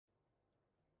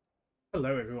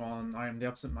Hello everyone, I am the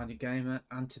Absent-Minded Gamer,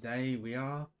 and today we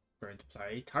are going to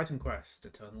play Titan Quest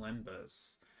Eternal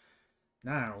Embers.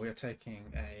 Now we are taking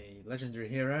a legendary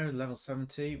hero, level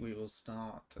 70. We will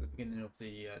start at the beginning of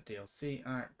the DLC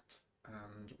act,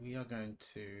 and we are going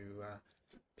to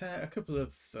pair a couple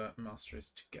of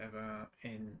masteries together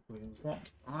in with what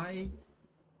I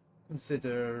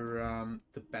consider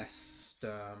the best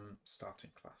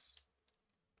starting class.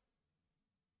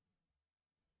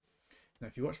 Now,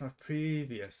 if you watch my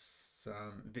previous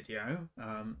video,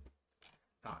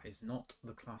 that is not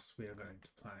the class we are going to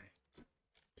play.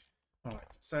 Alright,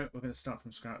 so we're going to start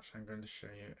from scratch. I'm going to show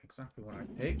you exactly what I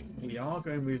pick. We are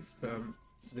going with the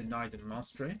Neidan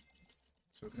Mastery.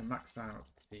 So we're going to max out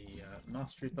the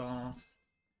Mastery bar.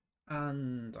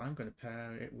 And I'm going to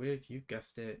pair it with, you've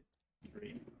guessed it,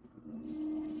 Dream.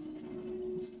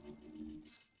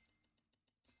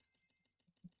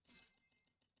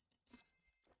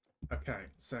 Okay,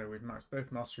 so we've maxed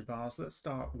both mastery bars. Let's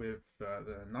start with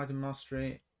the Neidan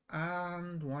Mastery.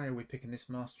 And why are we picking this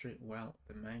mastery? Well,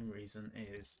 the main reason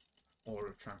is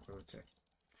Aura of Tranquility.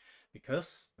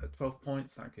 Because at 12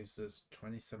 points, that gives us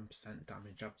 27%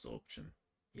 damage absorption.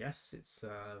 Yes, it's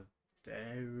a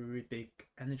very big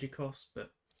energy cost,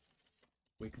 but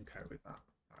we can cope with that.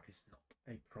 That is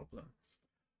not a problem.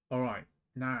 Alright,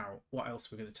 now, what else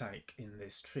are we going to take in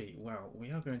this tree? Well,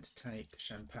 we are going to take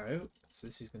Shampoo. So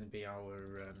this is going to be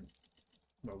our,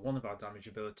 well, one of our damage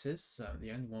abilities,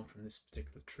 the only one from this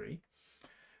particular tree.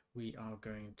 We are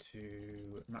going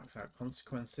to max out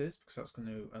Consequences, because that's going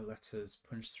to let us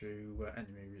punch through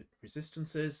enemy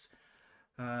resistances.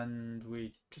 And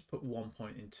we just put 1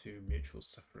 point into Mutual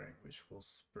Suffering, which will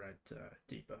spread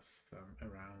debuff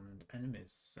around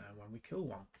enemies when we kill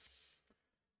one.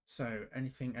 So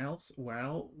anything else?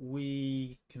 Well,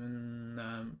 we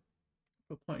can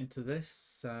put a point into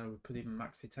this. We could even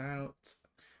max it out.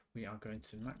 We are going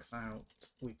to max out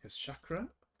Weakest Chakra,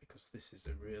 because this is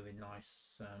a really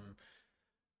nice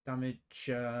damage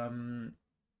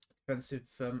defensive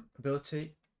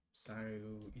ability. So,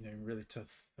 you know, really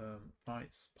tough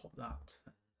fights, pop that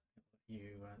and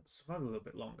you survive a little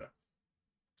bit longer.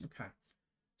 Okay,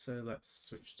 so let's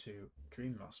switch to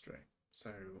Dream Mastery.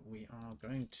 So we are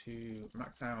going to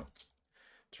max out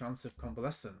Trance of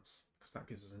Convalescence, because that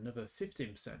gives us another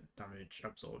 15% damage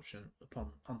absorption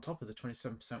on top of the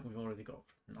 27% we've already got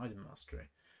from Neidan Mastery.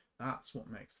 That's what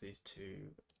makes these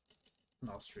two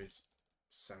masteries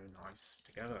so nice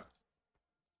together,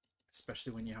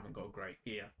 especially when you haven't got great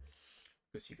gear,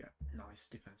 because you get nice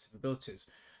defensive abilities.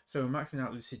 So we're maxing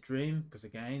out Lucid Dream, because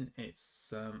again,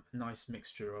 it's a nice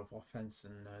mixture of offense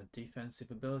and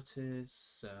defensive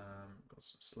abilities. Got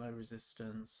some slow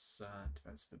resistance,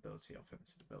 defensive ability,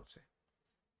 offensive ability.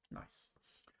 Nice.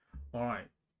 Alright,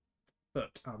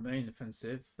 but our main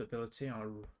offensive ability, our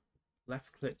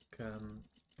left click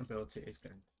ability, is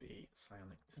going to be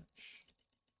Psionic Touch.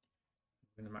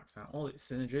 We're going to max out all its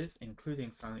synergies,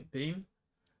 including Sonic Beam,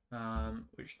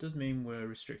 which does mean we're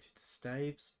restricted to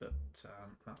staves, but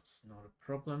that's not a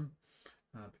problem,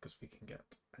 because we can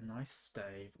get a nice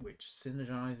stave which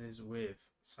synergizes with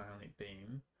Psionic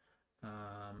Beam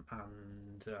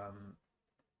and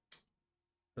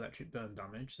electric burn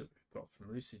damage that we've got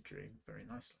from Lucid Dream very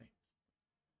nicely.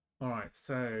 Alright,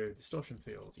 so Distortion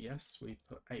Field, yes, we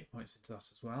put 8 points into that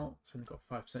as well. It's only got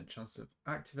a 5% chance of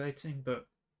activating, but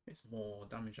it's more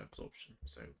damage absorption,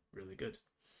 so really good.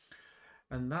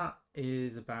 And that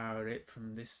is about it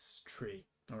from this tree.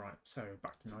 Alright, so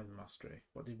back to Neidan Mastery.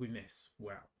 What did we miss?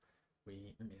 Well,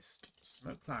 we missed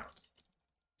Smoke Cloud.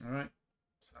 Alright,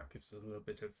 so that gives us a little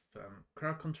bit of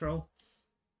crowd control.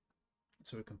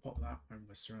 So we can pop that when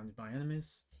we're surrounded by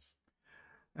enemies.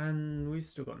 And we've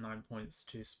still got 9 points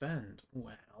to spend.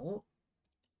 Well,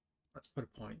 let's put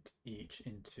a point each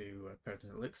into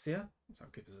Peridot Elixir. So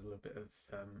that'll give us a little bit of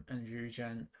energy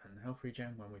regen and health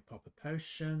regen when we pop a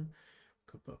potion.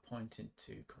 Could put a point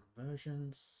into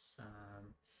conversions.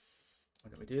 Why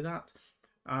don't we do that?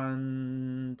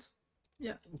 And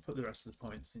yeah, we'll put the rest of the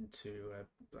points into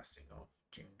Blessing of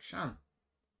Jing Shan.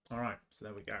 Alright, so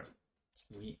there we go.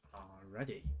 We are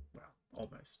ready. Well,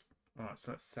 almost. Alright,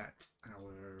 so let's set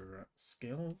our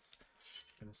skills.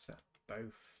 I'm going to set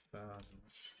both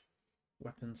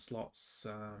weapon slots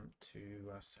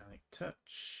to Psionic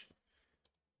Touch.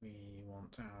 We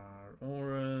want our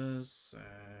auras,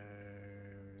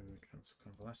 Trance of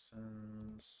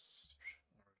Convalescence, Aura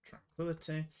of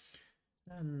Tranquility,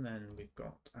 and then we've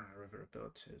got our other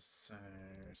abilities, so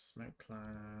Smoke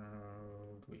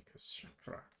Cloud, Weakest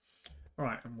Chakra.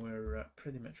 Alright, and we're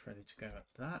pretty much ready to go at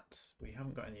that. We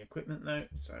haven't got any equipment though,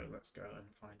 so let's go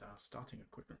and find our starting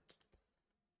equipment.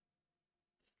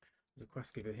 There's a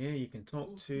quest giver here you can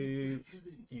talk to.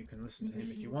 You can listen to him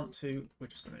if you want to. We're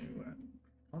just going to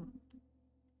on.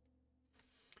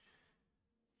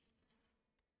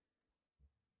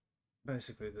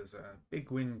 Basically, there's a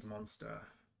big winged monster,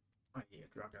 i.e. a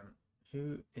dragon,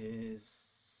 who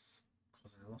is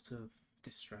causing a lot of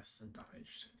distress and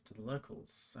damage to the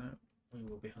locals. So we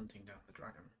will be hunting down the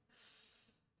dragon,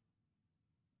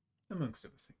 amongst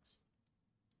other things.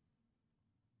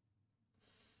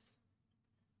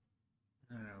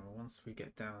 Now, once we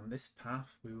get down this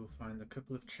path, we will find a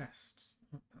couple of chests.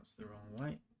 Oh, that's the wrong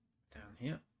way. Down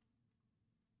here.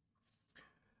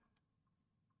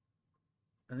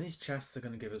 And these chests are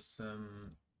going to give us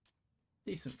some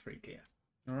decent free gear.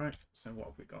 Alright, so what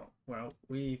have we got? Well,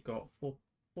 we've got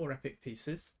four epic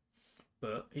pieces,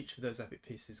 but each of those epic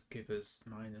pieces give us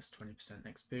minus 20%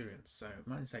 experience, so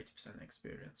minus 80%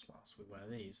 experience whilst we wear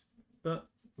these. But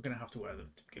we're going to have to wear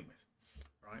them to begin with.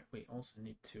 Right, we also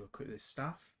need to equip this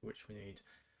staff, which we need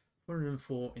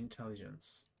 404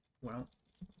 intelligence. Well, I'll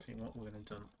tell you what, we're going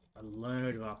to dump a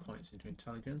load of our points into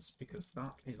intelligence, because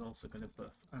that is also going to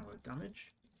buff our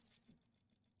damage.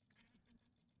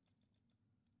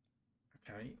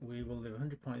 Okay, we will leave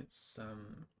 100 points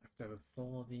left over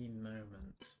for the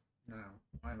moment. Now,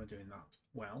 why am I doing that?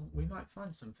 Well, we might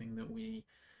find something that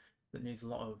needs a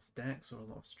lot of dex or a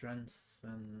lot of strength,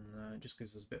 and just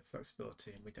gives us a bit of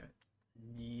flexibility, and we don't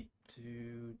need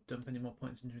to dump any more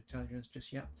points into intelligence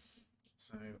just yet.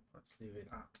 So let's leave it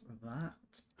at that.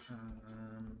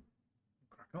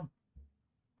 Crack on.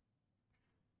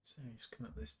 So just come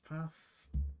up this path,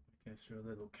 go through a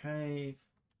little cave,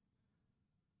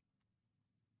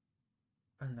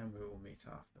 and then we will meet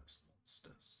our first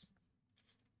monsters.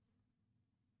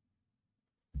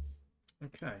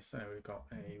 Okay, so we've got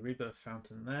a rebirth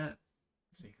fountain there,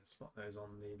 so you can spot those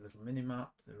on the little mini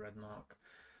map. The red mark,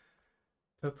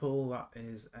 purple, that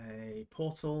is a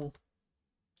portal,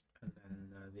 and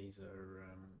then these are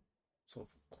sort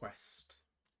of quest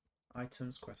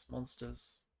items, quest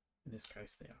monsters. In this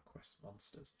case, they are quest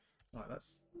monsters. Right,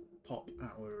 let's pop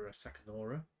our second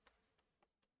aura.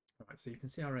 Right, so you can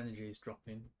see our energy is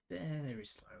dropping very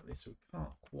slowly, so we can't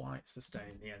quite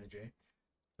sustain the energy,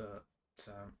 but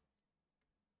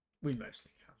we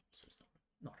mostly can, so it's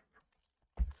not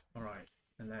a problem. Alright,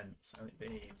 and then Silent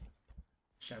Beam,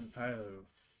 Shampoo,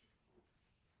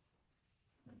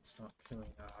 and start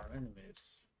killing our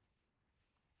enemies.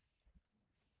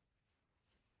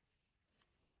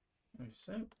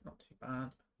 So, not too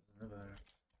bad. There's another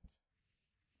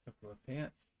couple up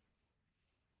here.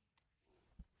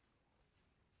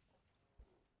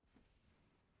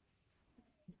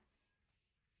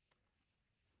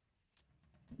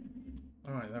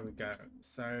 Alright, there we go.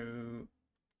 So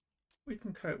we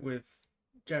can cope with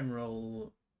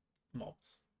general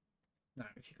mobs. Now,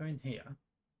 if you go in here,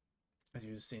 as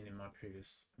you've seen in my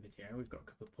previous video, we've got a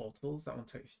couple of portals. That one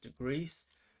takes you to Greece.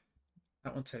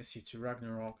 That one takes you to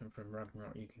Ragnarok, and from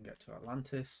Ragnarok you can get to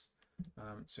Atlantis.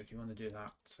 So if you want to do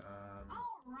that,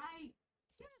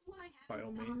 by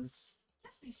all means,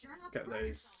 get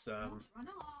those.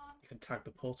 You can tag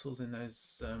the portals in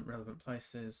those relevant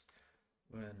places.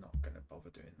 We're not going to bother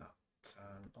doing that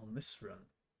on this run.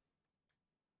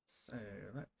 So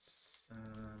let's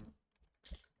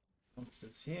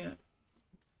monsters here.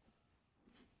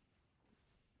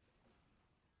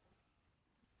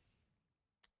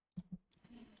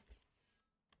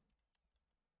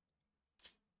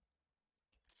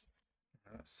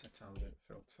 Let's set our lit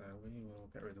filter. We will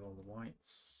get rid of all the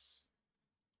whites,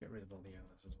 get rid of all the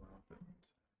yellows as well, but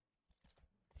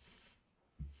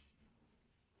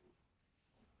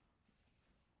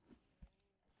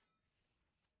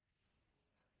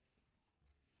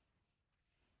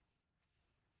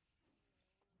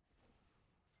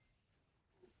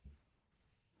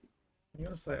you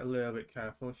got to play it a little bit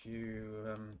careful if you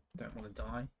don't want to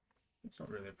die. It's not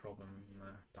really a problem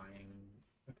dying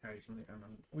occasionally, and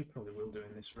we probably will do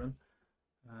in this run,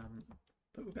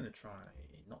 but we're going to try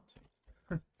not to.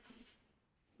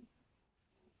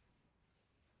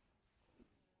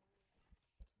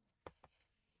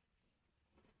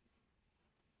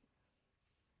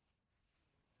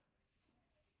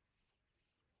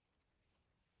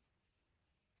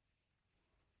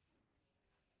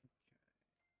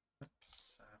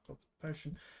 Let's pop the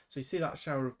potion. So you see that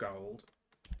shower of gold?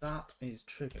 That is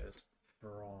triggered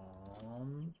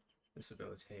from this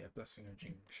ability here, Blessing of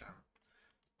Jing Shan.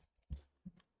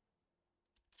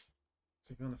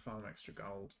 So if you want to farm extra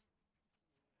gold,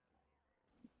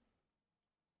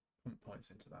 put points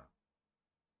into that.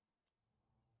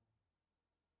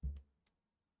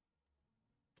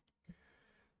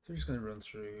 So we're just going to run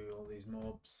through all these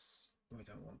mobs. We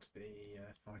don't want to be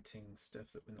fighting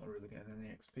stuff that we're not really getting any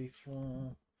XP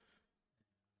for.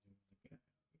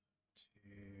 To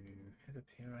head up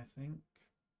here, I think.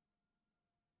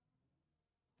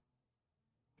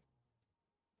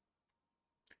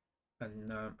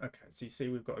 And okay, so you see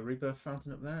we've got a rebirth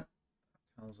fountain up there.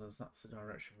 That tells us that's the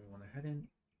direction we want to head in.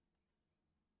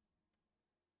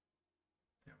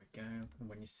 There we go. And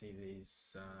when you see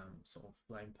these sort of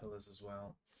flame pillars as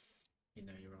well, you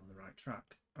know you're on the right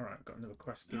track. All right, got another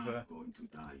quest giver. Going to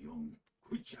die young.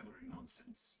 Quit jabbering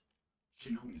nonsense.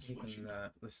 Shinon is You watching.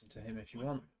 can listen to him if you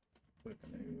want. We're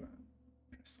going to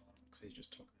press on because he's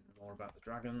just talking more about the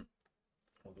dragon,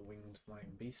 or the winged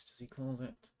flying beast as he calls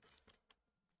it.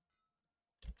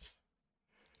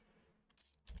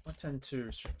 I tend to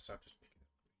restrict myself to picking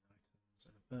up green items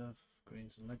and above,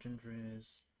 greens and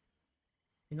legendaries.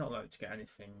 You're not likely to get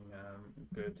anything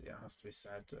good, it has to be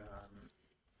said.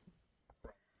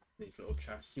 These little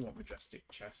chests, you want majestic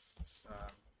chests,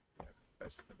 you know,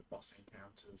 basically for the boss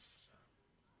encounters.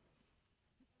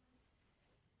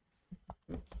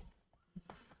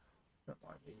 Don't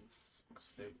like these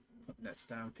because they put nets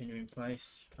down, pin you in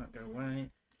place, you can't go away.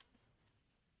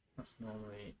 That's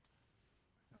normally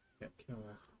how you get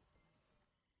killed.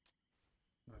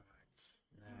 Right,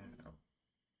 now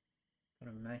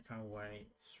gotta make our way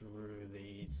through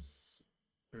these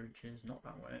bridges, not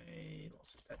that way,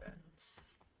 lots of dead ends.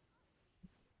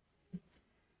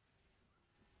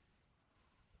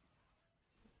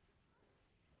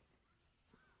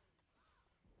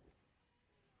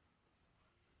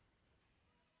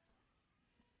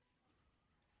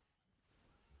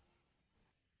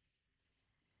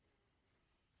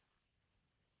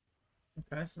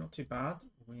 Okay, so not too bad.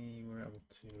 We were able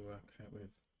to cope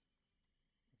with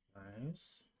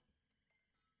those.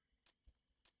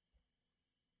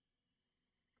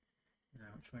 Now,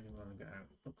 which way do we want to go?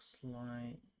 Looks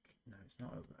like... no, it's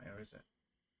not over there, is it?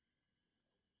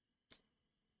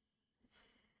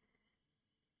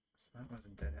 So that was a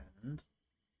dead end.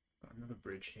 Got another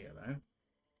bridge here, though.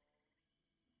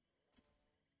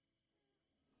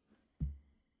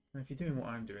 Now, if you're doing what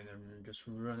I'm doing and just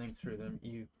running through them,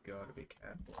 you've got to be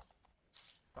careful.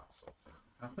 That sort of thing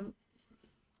can happen.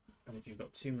 And if you've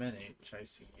got too many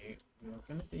chasing you, you're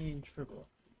going to be in trouble.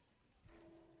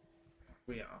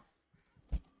 We are.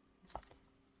 We're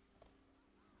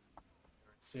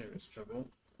in serious trouble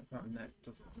if that neck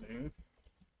doesn't move.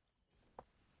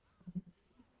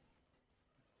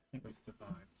 I think we've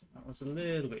survived. That was a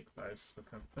little bit close for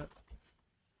comfort.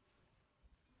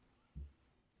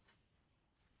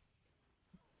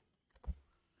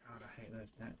 God, I hate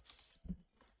those nets.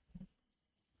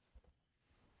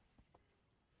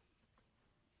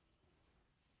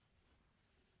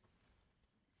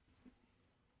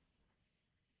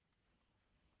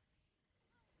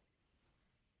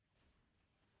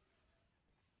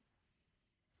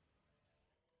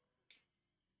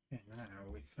 Okay, now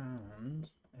we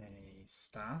found a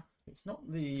staff. It's not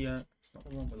the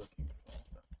one we're looking for,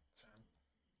 but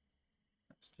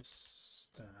let's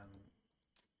just have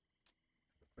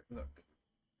a quick look.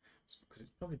 Because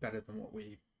it's probably better than what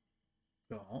we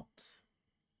got.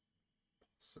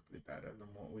 Possibly better than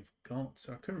what we've got.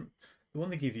 So the one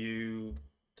they give you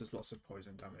does lots of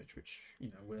poison damage, which, you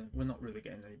know, we're not really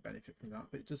getting any benefit from that,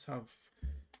 but it does have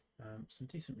some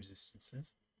decent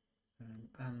resistances.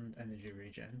 And energy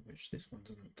regen, which this one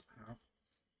doesn't have.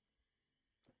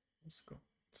 Also got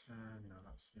no,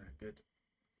 that's no good.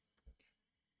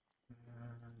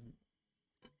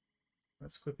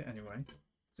 Let's equip it anyway, because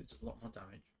it does a lot more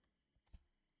damage.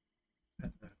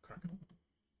 And crackle.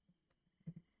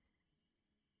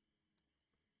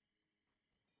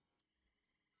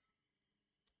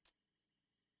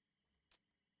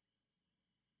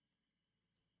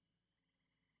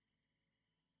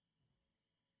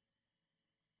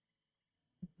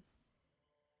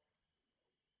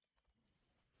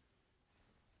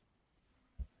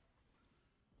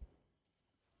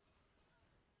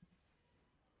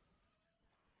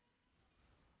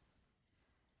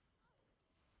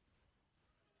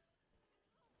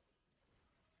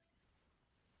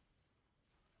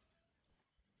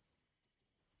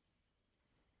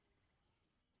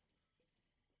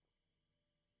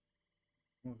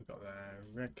 What have we got there?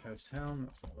 Red Coast Helm,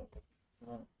 that's not what we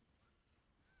want.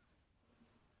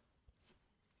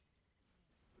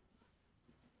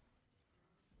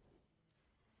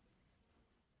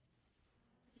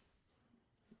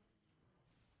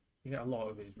 You get a lot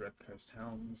of these Red Coast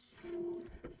Helms,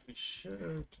 but we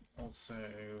should also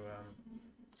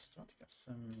start to get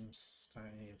some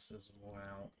staves as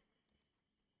well.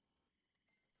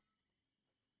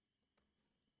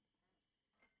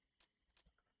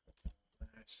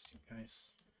 just in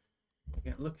case we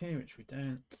get lucky, which we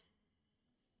don't.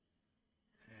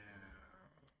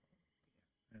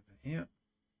 Over here.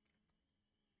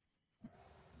 I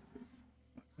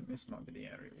think this might be the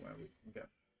area where we can get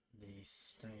the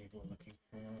stave we're looking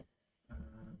for.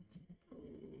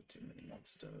 Oh, too many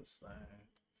monsters there.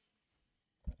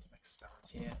 Let's make a start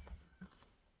here.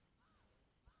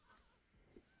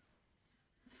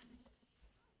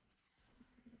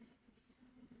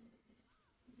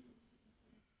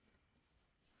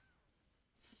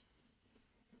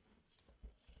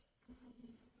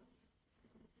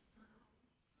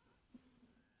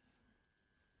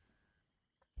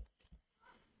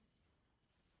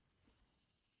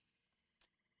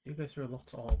 You go through a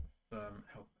lot of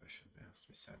health potions, it has to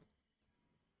be said.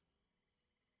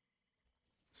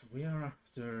 So we are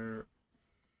after,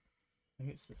 I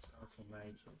think it's the skeletal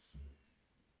mages.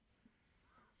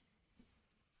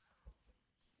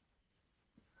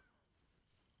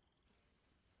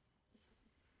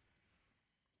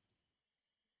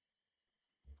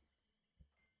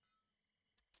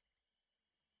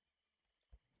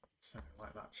 So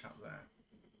like that chap there.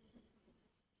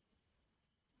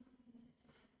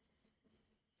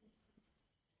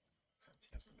 Except he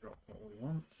hasn't dropped what we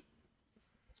want.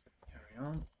 Let's carry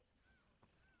on.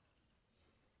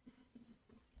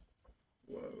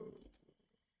 Whoa.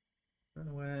 Run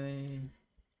away.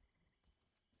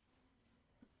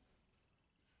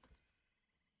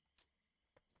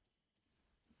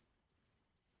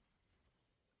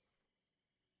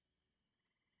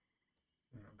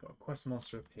 I've got a quest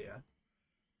monster up here.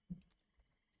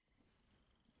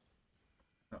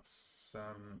 That's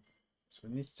so we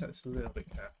need to take this a little bit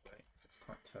carefully. It's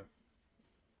quite tough.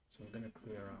 So we're going to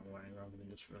clear our way rather than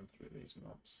just run through these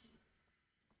mobs.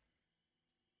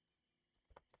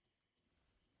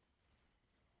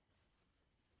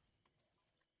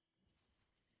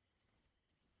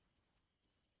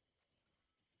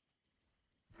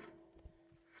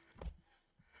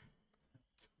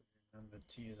 Remember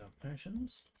to use our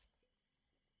potions.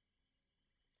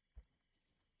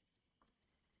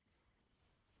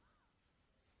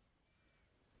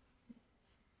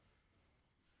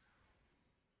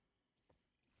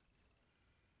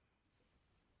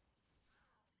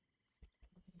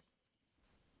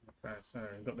 Okay, so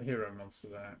we've got the hero monster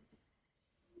there.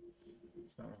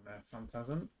 It's that one there,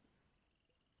 Phantasm.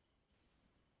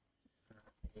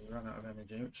 We ran out of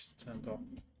energy, which is turned off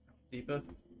debuff.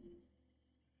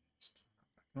 Just turn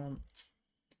that back on.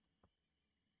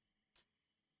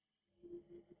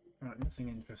 Right, nothing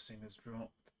interesting has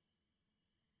dropped.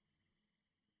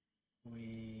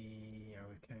 We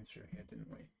came through here,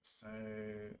 didn't we? So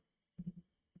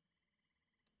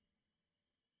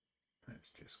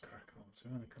let's just crack on. So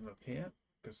we're going to come up here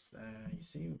because there you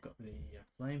see we've got the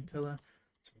flame pillar,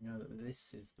 so we know that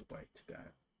this is the way to go.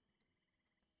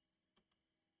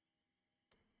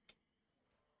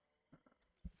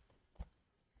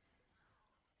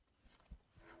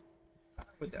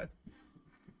 We're dead.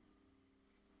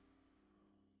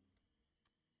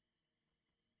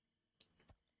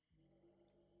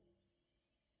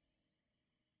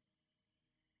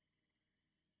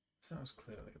 So that was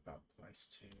clearly a bad place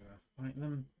to fight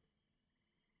them.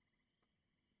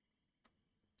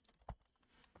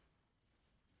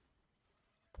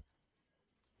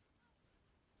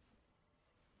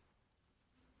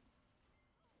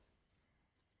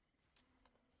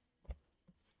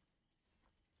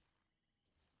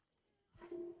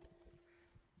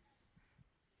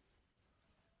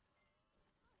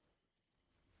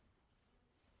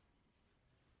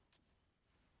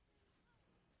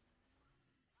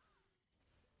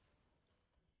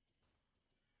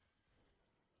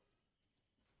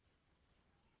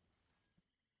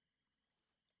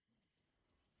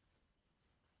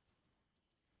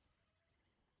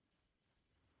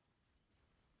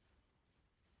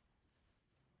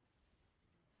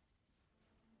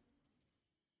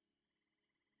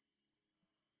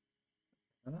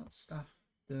 Now that staff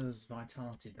does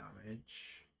vitality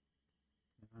damage,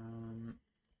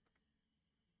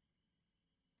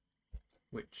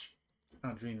 which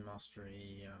our Dream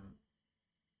Mastery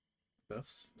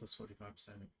buffs, plus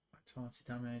 45% vitality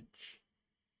damage.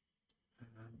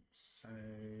 So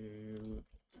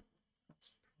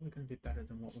that's probably going to be better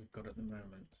than what we've got at the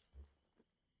moment.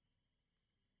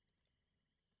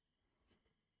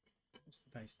 What's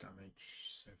the base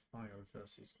damage? So fire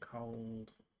versus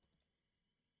cold.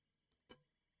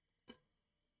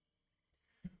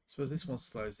 I suppose this one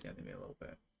slows the enemy a little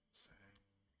bit, so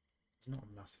there's not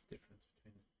a massive difference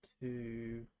between the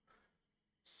two.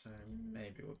 So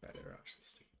maybe we're better actually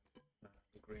sticking with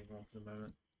the green one for the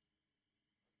moment.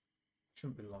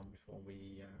 Shouldn't be long before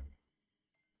we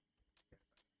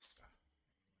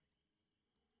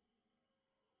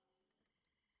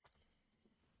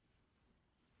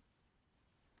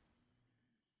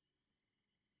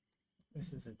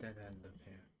This is a dead end up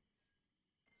here.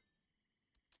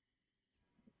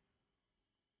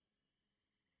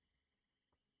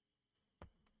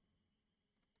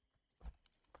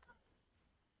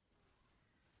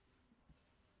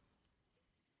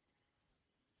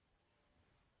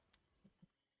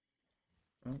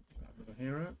 Oh, another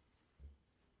hero.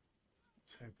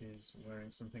 Let's hope he's wearing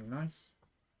something nice.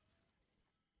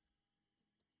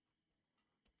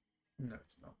 No,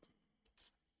 it's not.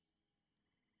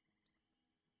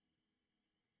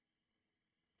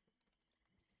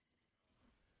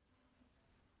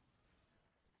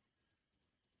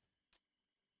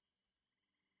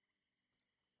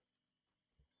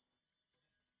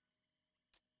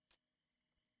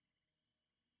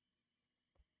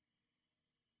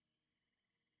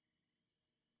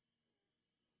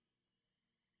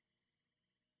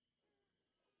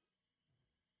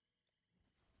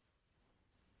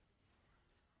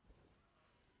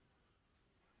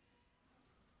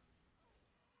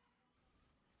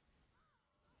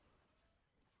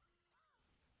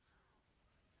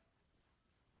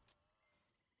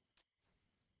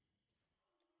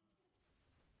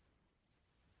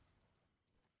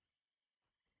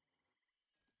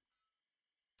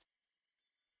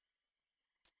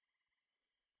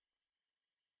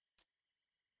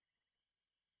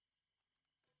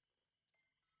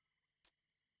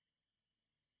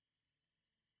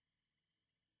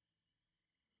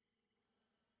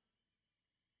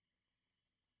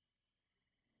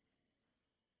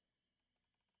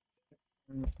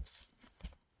 Oops.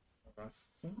 I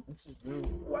think this is the...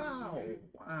 Wow!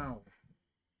 Wow!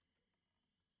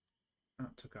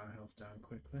 That took our health down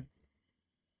quickly.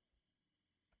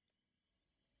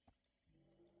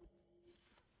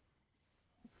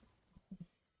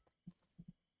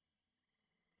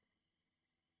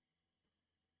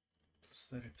 Plus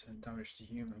 30% damage to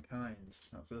humankind.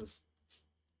 That's us.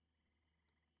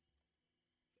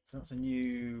 So that's a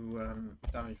new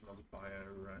damage modifier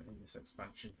in this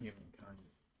expansion, humankind.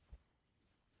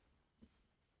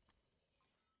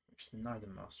 Which the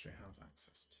Neidan Mastery has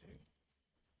access to.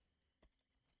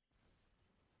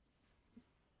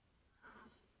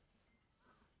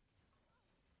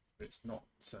 But it's not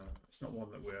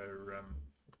one that we're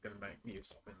going to make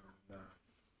use of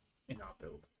in our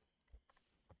build.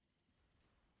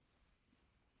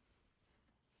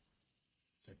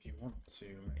 So if you want to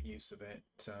make use of it,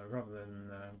 rather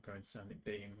than going Sonic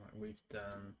Beam like we've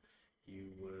done,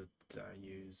 you would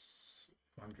use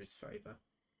Landry's Favour.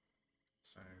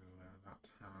 So that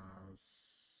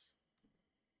has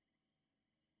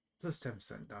plus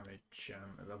 10% damage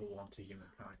at level 1 to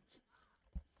humankind.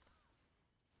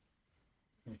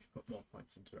 And if you put more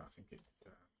points into it, I think it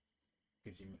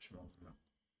gives you much more than that.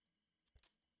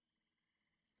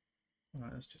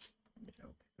 Alright, let's just pick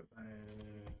up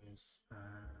those, and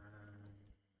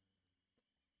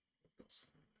we've got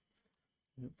some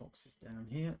loot boxes down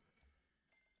here.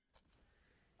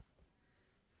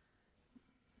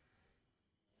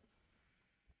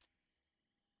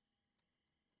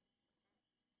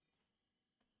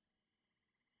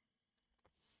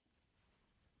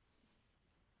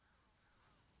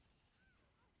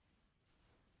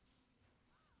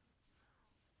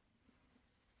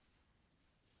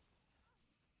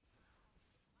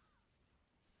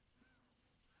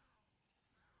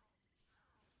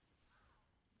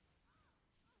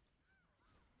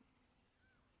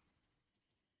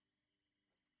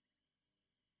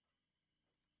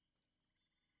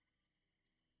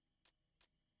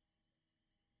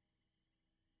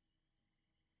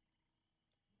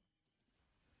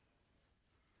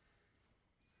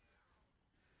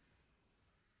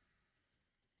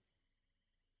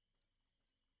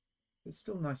 It's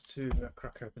still nice to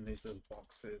crack open these little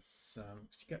boxes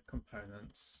because you get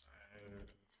components, so,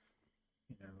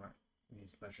 you know, like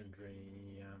these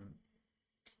legendary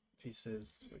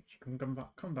pieces which you can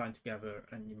combine together,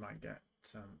 and you might get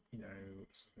you know,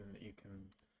 something that you can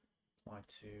apply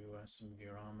to some of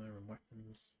your armor and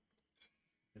weapons,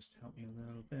 just to help you a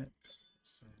little bit.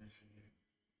 So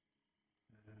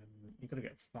you've got to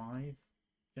get 5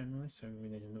 generally, so we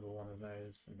need another one of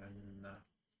those, and then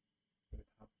we would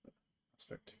have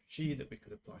aspect of G that we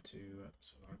could apply to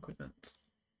some of our equipment.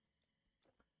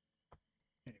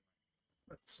 Anyway,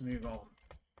 let's move on.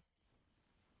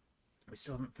 We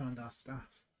still haven't found our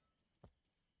staff.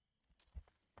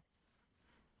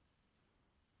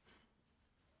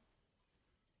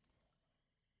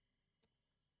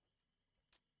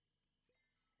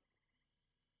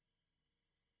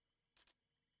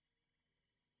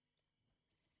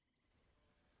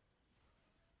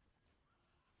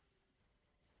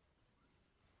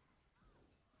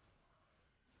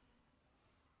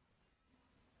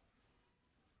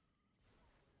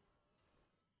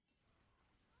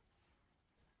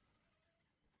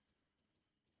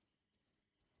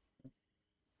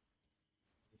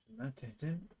 Notate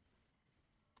him.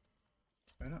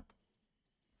 It's better.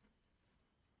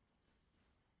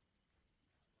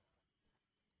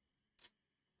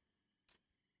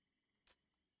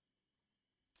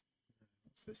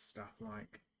 What's this stuff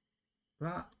like?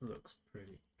 That looks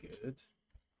pretty good.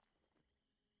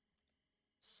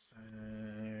 So,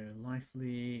 life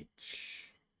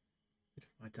leech, bit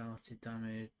of vitality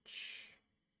damage,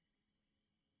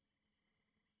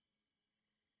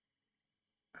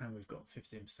 and we've got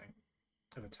 15%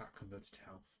 of attack converted to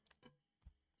health.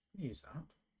 Use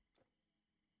that.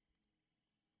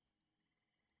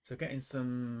 So getting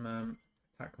some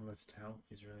attack converted to health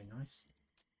is really nice.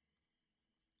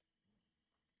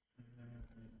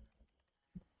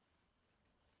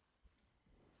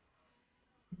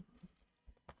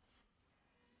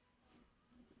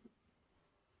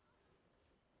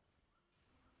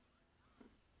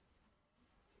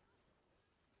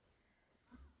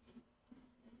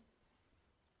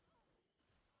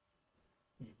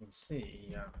 You can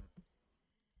see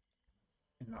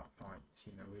in that fight,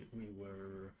 you know, we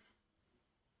were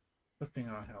upping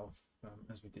our health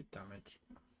as we did damage.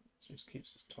 So it just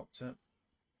keeps us topped up.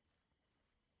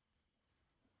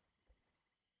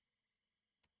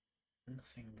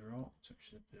 Nothing dropped, which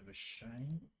is a bit of a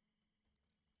shame.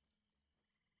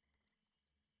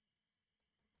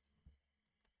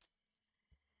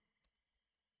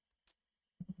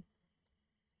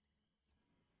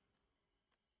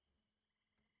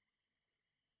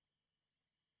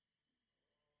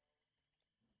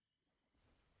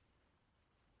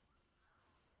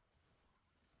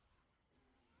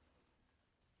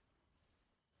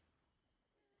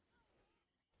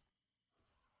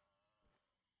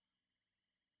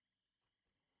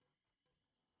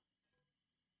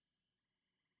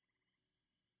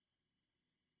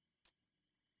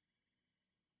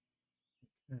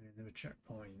 Another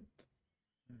checkpoint.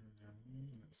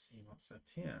 Let's see what's up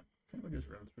here. I think we'll just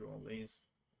run through all these.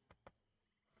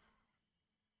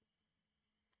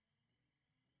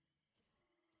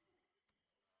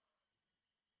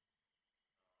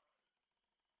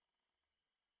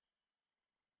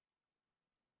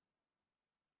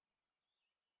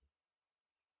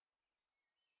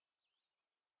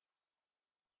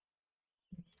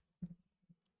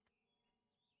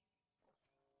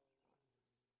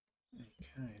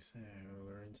 Okay, so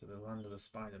we're into the land of the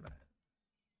Spider-Man.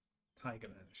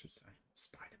 Tiger-Man, I should say.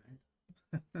 Spider-Man.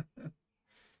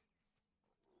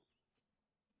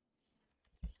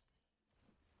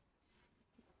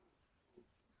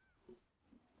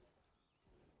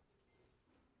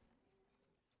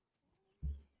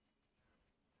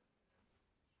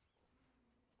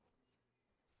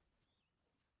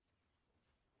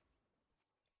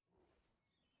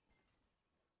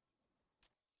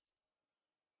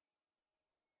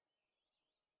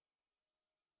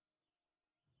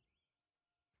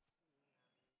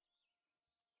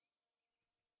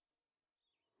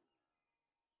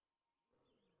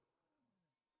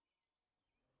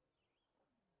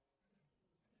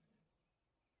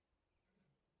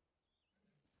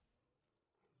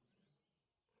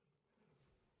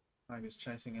 Tiger's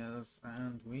chasing us,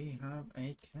 and we have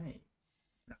a cave.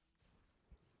 No,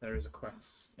 there is a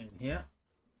quest in here.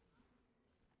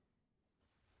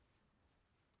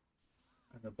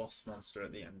 And a boss monster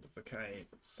at the end of the cave.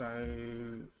 So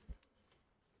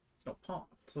it's not part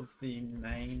of the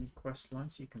main quest line,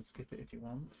 so you can skip it if you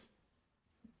want.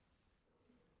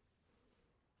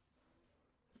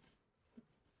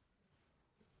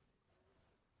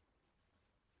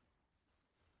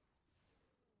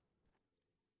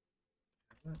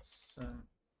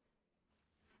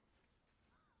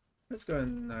 Let's go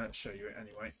and show you it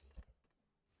anyway.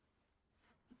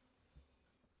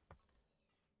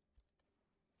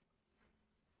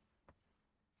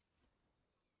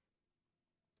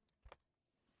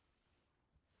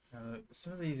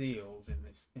 Some of these eels in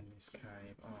this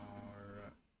cave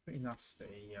are pretty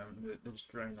nasty. They just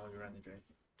drain all your energy.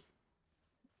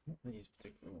 Not these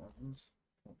particular ones,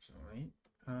 fortunately.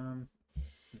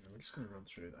 We're just going to run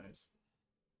through those.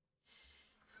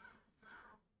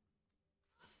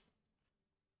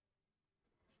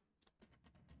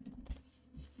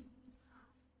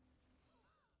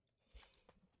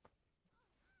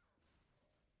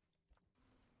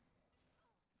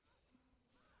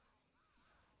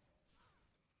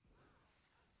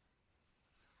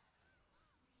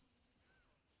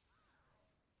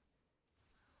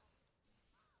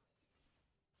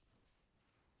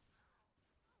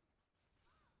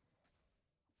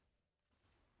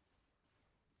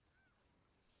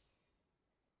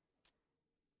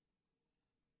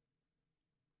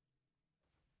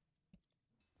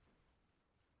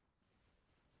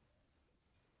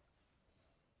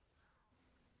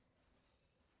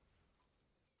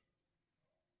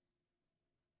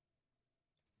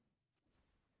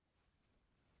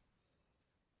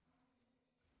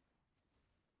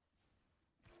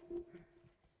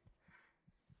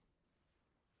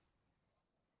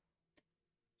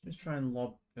 Just try and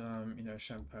lob, you know,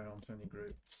 shampoo onto any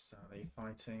groups that you're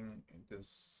fighting.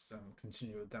 There's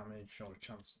continual damage or a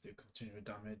chance to do continual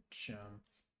damage,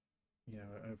 you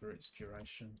know, over its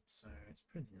duration. So it's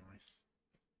pretty nice.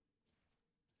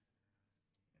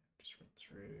 Just run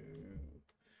through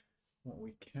what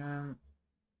we can.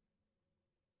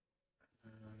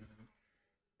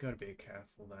 Got to be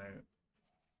careful though,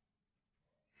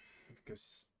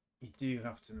 because you do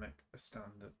have to make a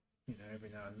stand up, you know, every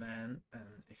now and then,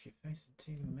 and if you're facing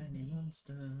too many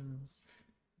monsters,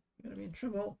 you're going to be in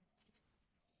trouble.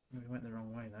 We went the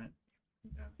wrong way though.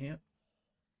 Down here.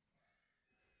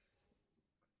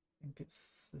 I think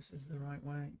this is the right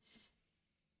way.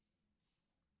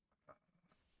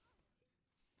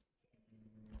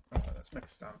 Alright, let's make a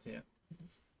stand here.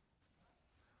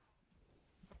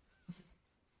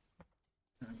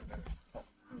 I'm going to pop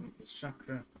this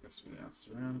chakra because we are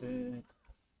surrounded.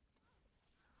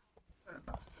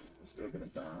 We're still going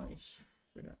to die.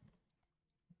 Yeah.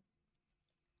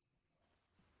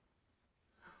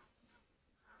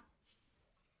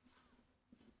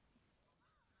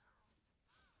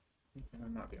 I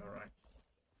might be alright.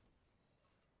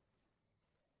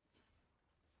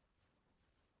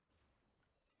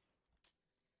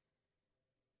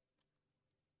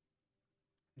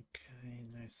 Okay,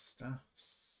 no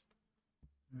staffs.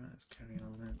 Right, let's carry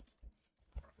on then.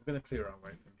 Right, we're going to clear our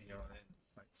way from here on in,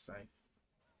 like safe.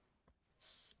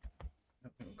 I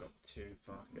don't think we've got too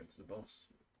far to get to the boss.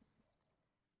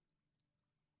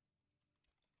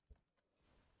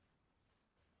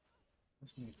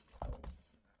 Let's move. Oh,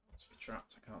 let's be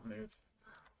trapped. I can't move.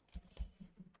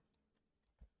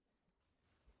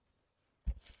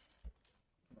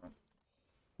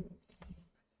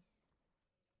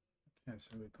 Okay,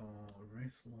 so we've got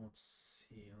Wraith Lord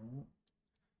Seal.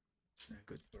 It's no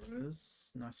good for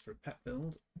us. Nice for a pet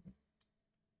build.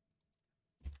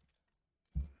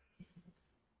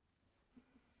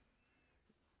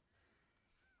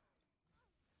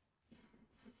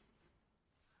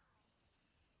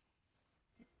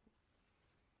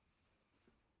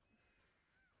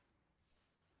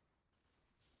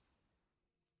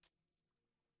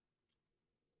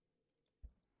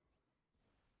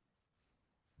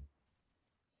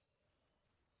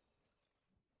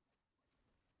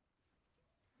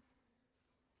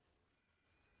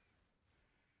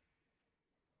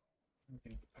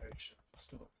 Moving potion.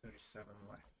 Still got 37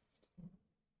 left.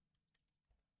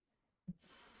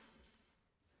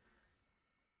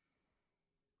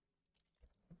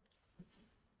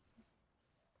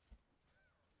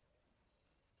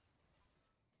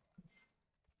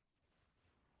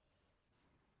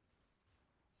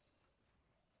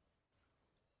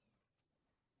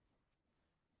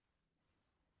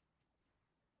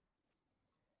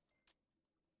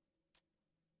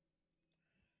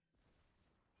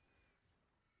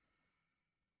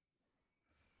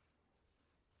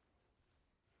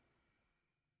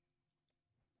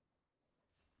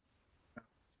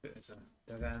 This bit is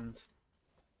a dead end.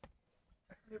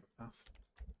 The other path.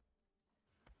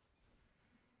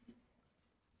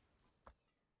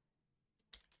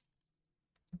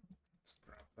 Let's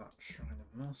grab that Shrine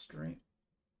of Mastery.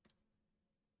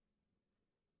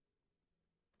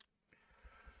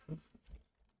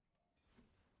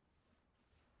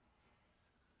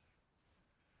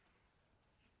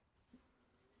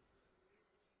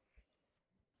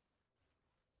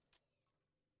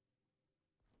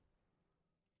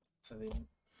 So the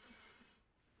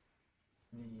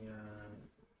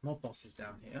mob boss is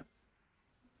down here.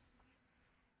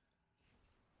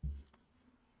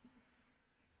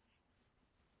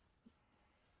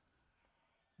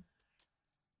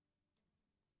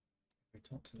 We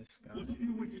talk to this guy.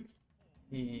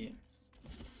 He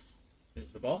is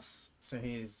the boss, so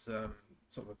he's sort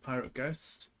of a pirate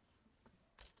ghost.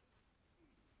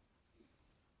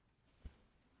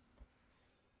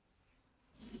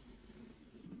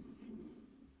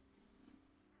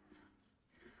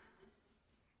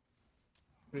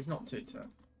 But he's not too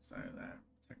tough, so they're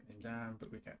taking him down,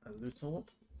 but we get a loot orb,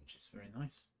 which is very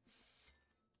nice.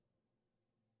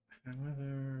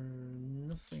 However,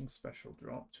 nothing special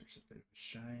dropped, which is a bit of a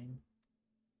shame.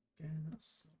 Again,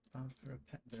 that's not bad for a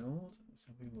pet build,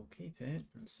 so we will keep it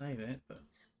and save it, but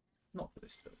not for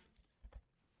this build.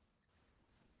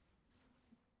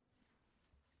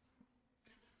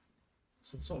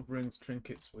 So the sort of runes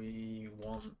trinkets we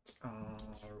want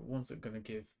are ones that are going to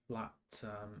give flat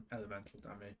elemental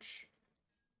damage.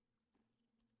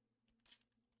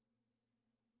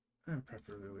 And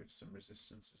preferably with some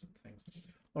resistances and things.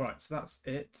 Alright, so that's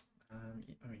it. I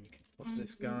mean, you can talk to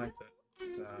this guy, but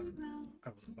I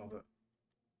wouldn't bother.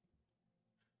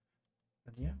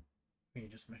 And yeah, we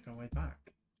just make our way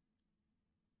back.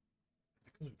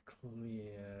 Because we've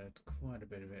cleared quite a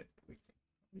bit of it,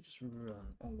 we just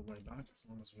run all the way back as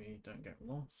long as we don't get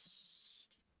lost.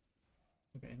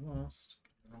 We're getting lost,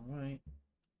 going the wrong way.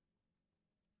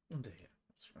 Under here,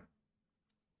 that's right.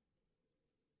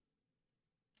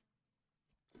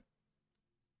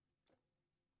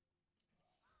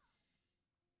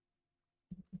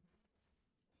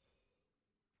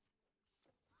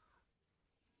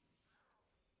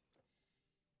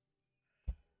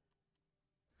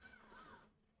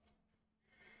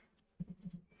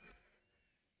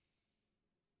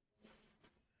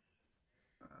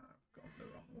 I've gone the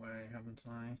wrong way, haven't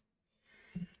I?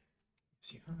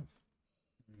 Yes, you have.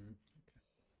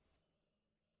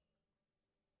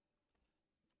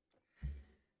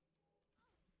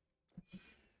 Okay.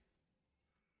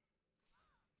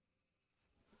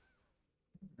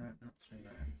 No, not through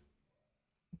there.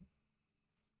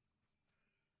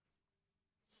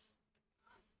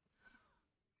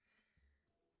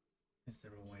 Is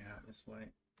there a way out this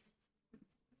way?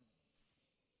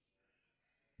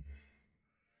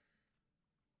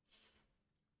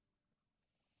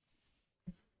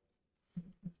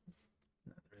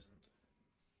 No, there isn't.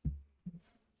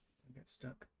 I get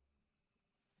stuck.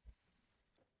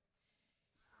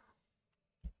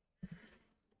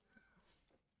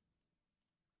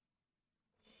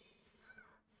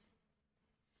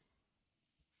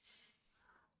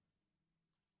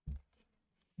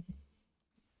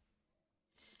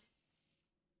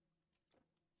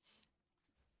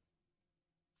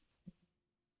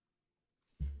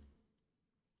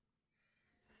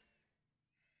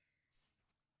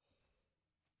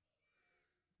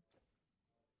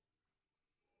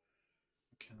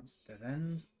 Okay, that's a dead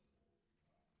end.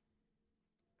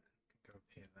 Go up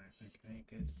here though. Okay,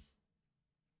 good.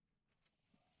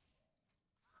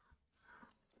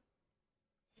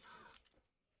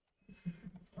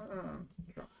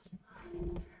 Dropped.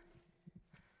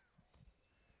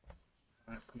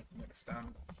 Right, come up the next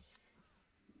stand.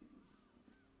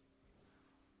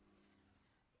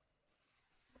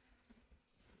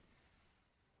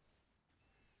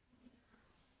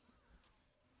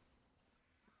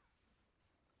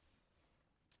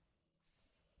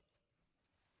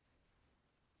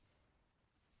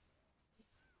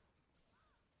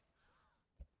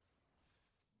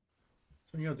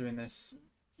 So when you're doing this,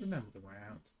 remember the way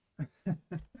out.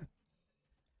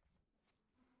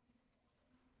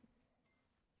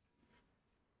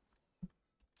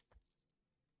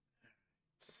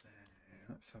 So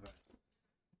let's have a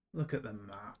look at the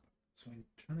map. So I'm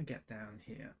trying to get down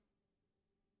here.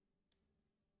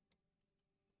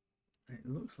 It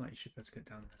looks like you should be able to get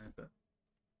down there, but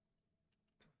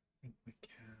I don't think we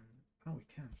can. Oh, we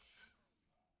can.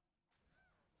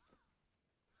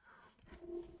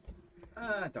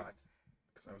 I died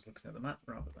because I was looking at the map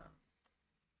rather than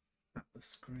at the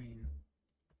screen.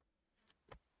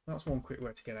 That's one quick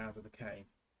way to get out of the cave.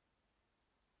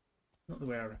 Not the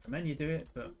way I recommend you do it,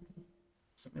 but it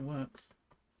certainly works.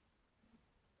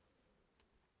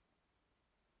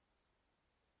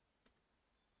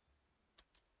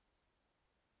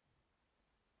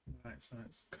 Right, so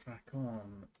let's crack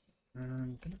on.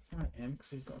 I'm going to fight him because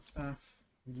he's got staff.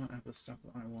 He might have the stuff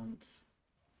that I want.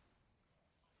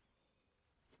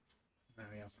 No,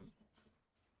 he hasn't.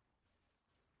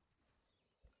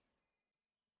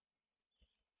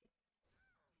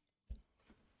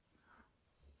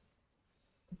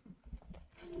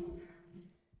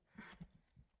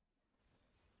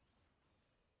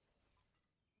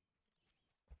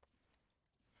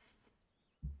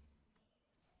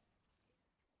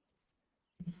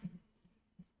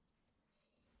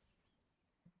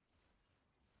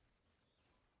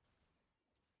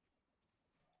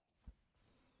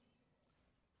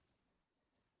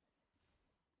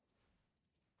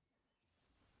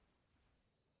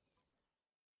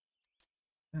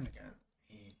 Then again,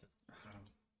 he doesn't have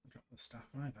drop the staff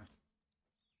either.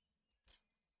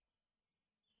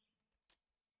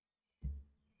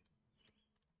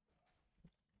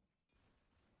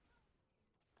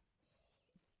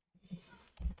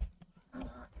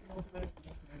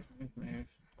 Move.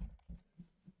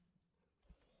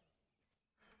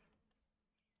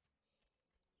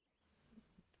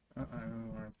 Uh-oh,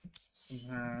 I've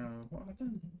somehow... What have I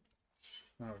done?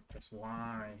 Oh, press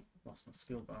Y. Lost my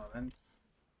skill bar then.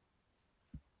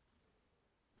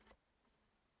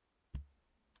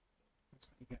 That's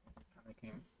what you get for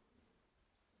panicking.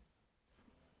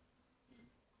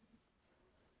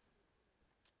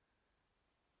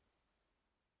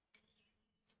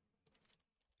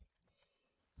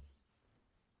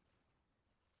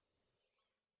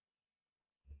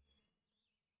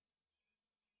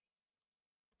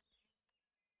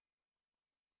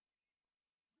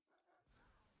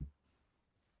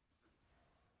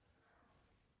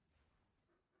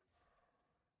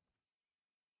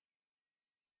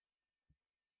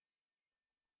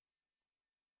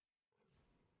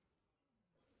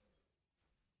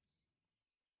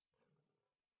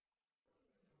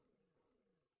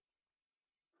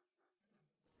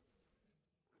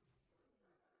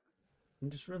 can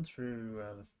just run through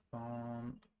the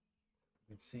farm.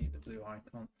 You can see the blue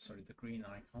icon, sorry, the green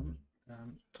icon,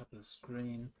 top of the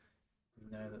screen. We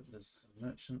know that there's some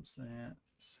merchants there,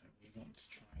 so we want to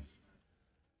try and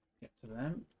get to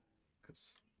them,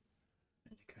 because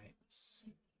it indicates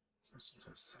some sort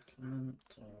of settlement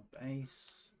or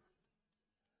base.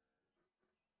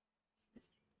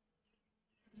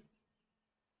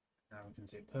 Now we can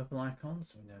see a purple icon,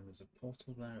 so we know there's a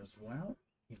portal there as well,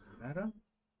 even better.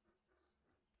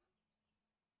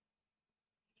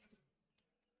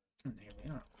 And here we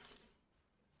are.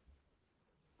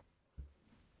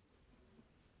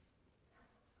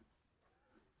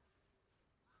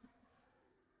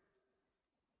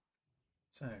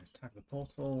 So, tag the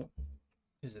portal,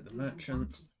 visit the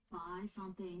merchant, buy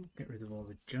something, get rid of all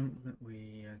the junk that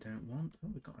we don't want. Oh,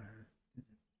 we've got a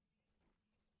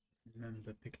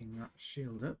member picking that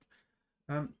shield up.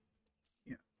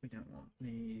 Yeah, we don't want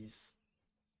these.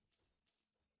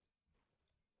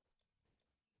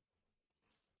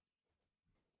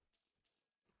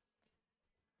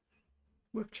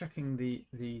 Worth checking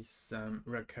these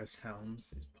Red Coast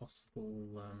helms. It's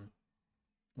possible.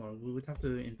 Well, we would have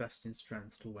to invest in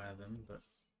strength to wear them, but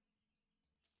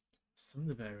some of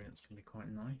the variants can be quite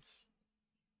nice.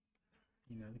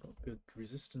 You know, they've got good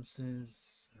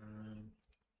resistances.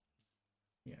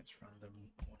 Yeah, it's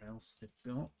random what else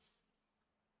they've got.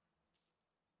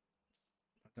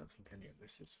 I don't think any of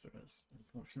this is for us,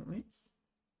 unfortunately.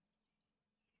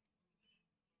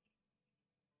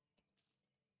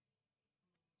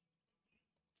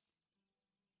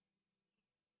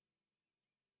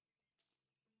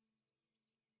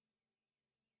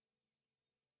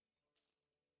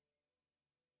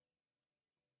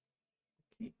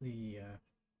 Keep the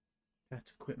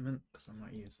pet equipment because I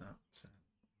might use that some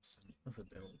other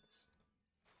builds.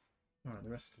 Alright, the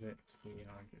rest of it we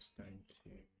are just going to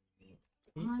keep.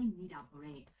 I need a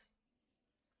break.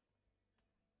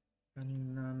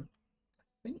 And I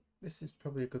think this is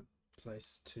probably a good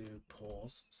place to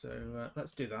pause. So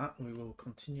let's do that. We will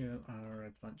continue our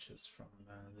adventures from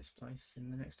this place in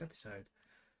the next episode.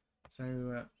 So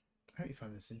I hope you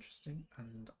find this interesting,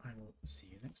 and I will see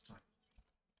you next time.